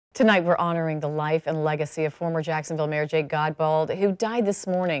Tonight, we're honoring the life and legacy of former Jacksonville Mayor Jake Godbold, who died this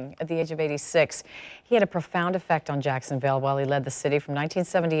morning at the age of 86. He had a profound effect on Jacksonville while he led the city from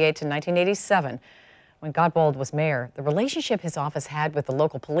 1978 to 1987. When Godbold was mayor, the relationship his office had with the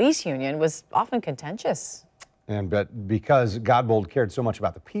local police union was often contentious. But because Godbold cared so much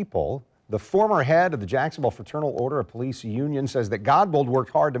about the people, the former head of the Jacksonville Fraternal Order of Police Union says that Godbold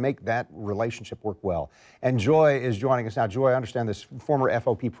worked hard to make that relationship work well. And Joy is joining us now. Joy, I understand this former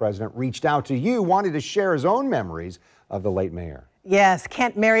FOP president reached out to you, wanted to share his own memories of the late mayor. Yes,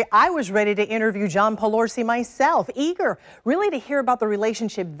 Kent, Mary, I was ready to interview John Polorsi myself, eager really to hear about the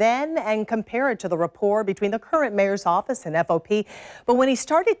relationship then and compare it to the rapport between the current mayor's office and FOP. But when he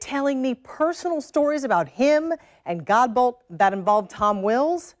started telling me personal stories about him and Godbold that involved Tom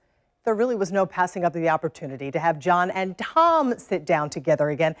Wills, there really was no passing up the opportunity to have John and Tom sit down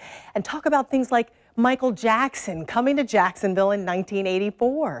together again and talk about things like Michael Jackson coming to Jacksonville in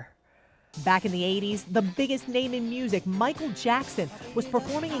 1984. Back in the 80s, the biggest name in music, Michael Jackson, was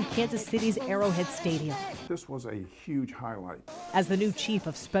performing in Kansas City's Arrowhead Stadium. This was a huge highlight. As the new chief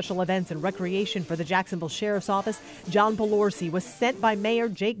of special events and recreation for the Jacksonville Sheriff's Office, John Polorsi was sent by Mayor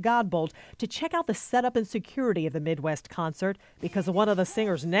Jake Godbold to check out the setup and security of the Midwest concert because one of the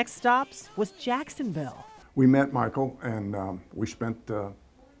singer's next stops was Jacksonville. We met Michael and we spent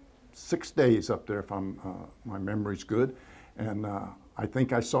 6 days up there, if my memory's good. And I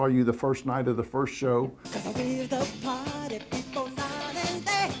think I saw you the first night of the first show.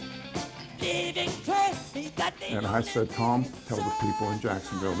 And I said, Tom, tell the people in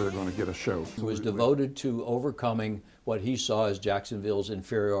Jacksonville they're going to get a show. He was devoted to overcoming what he saw as Jacksonville's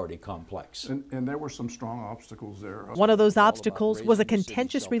inferiority complex. And there were some strong obstacles there. One of those obstacles was a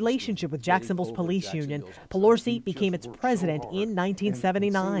contentious relationship with Jacksonville's police union. Polorsi became its president in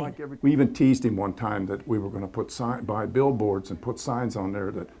 1979. We even teased him one time that we were going to buy billboards and put signs on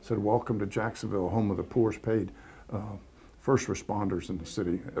there that said, "Welcome to Jacksonville, home of the poorest paid first responders in the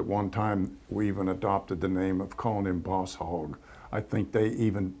city." At one time, we even adopted the name of calling him Boss Hog. I think they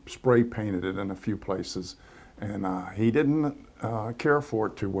even spray painted it in a few places, and he didn't care for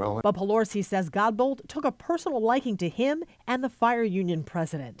it too well. But Polorsi says Godbold took a personal liking to him and the fire union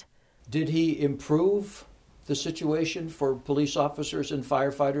president. Did he improve the situation for police officers and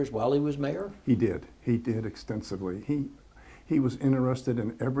firefighters while he was mayor? He did. He did extensively. He was interested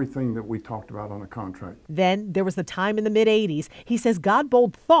in everything that we talked about on a contract. Then there was the time in the mid-'80s. He says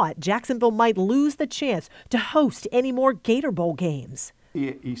Godbold thought Jacksonville might lose the chance to host any more Gator Bowl games.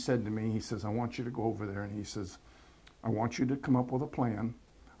 He said to me, he says, "I want you to go over there," and he says, "I want you to come up with a plan.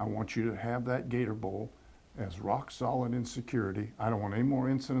 I want you to have that Gator Bowl as rock solid in security. I don't want any more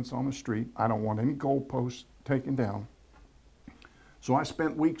incidents on the street. I don't want any goalposts taken down." So I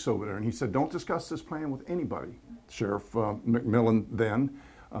spent weeks over there, and he said, "Don't discuss this plan with anybody." Sheriff McMillan then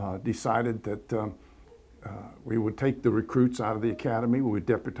decided that we would take the recruits out of the academy. We would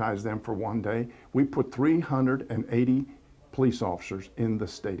deputize them for one day. We put 380 police officers in the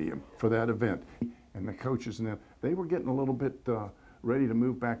stadium for that event. And the coaches and them, they were getting a little bit ready to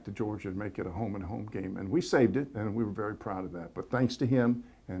move back to Georgia and make it a home-and-home game. And we saved it, and we were very proud of that. But thanks to him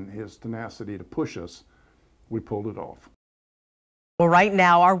and his tenacity to push us, we pulled it off. Well, right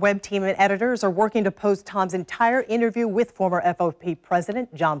now, our web team and editors are working to post Tom's entire interview with former FOP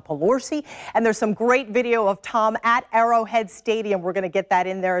President John Polorsi. And there's some great video of Tom at Arrowhead Stadium. We're going to get that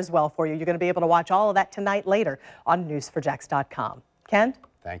in there as well for you. You're going to be able to watch all of that tonight later on news4jax.com. Ken?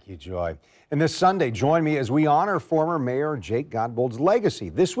 Thank you, Joy. And this Sunday, join me as we honor former Mayor Jake Godbold's legacy.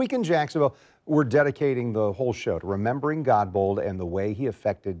 This week in Jacksonville, we're dedicating the whole show to remembering Godbold and the way he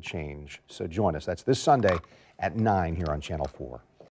affected change. So join us. That's this Sunday at 9 here on Channel 4.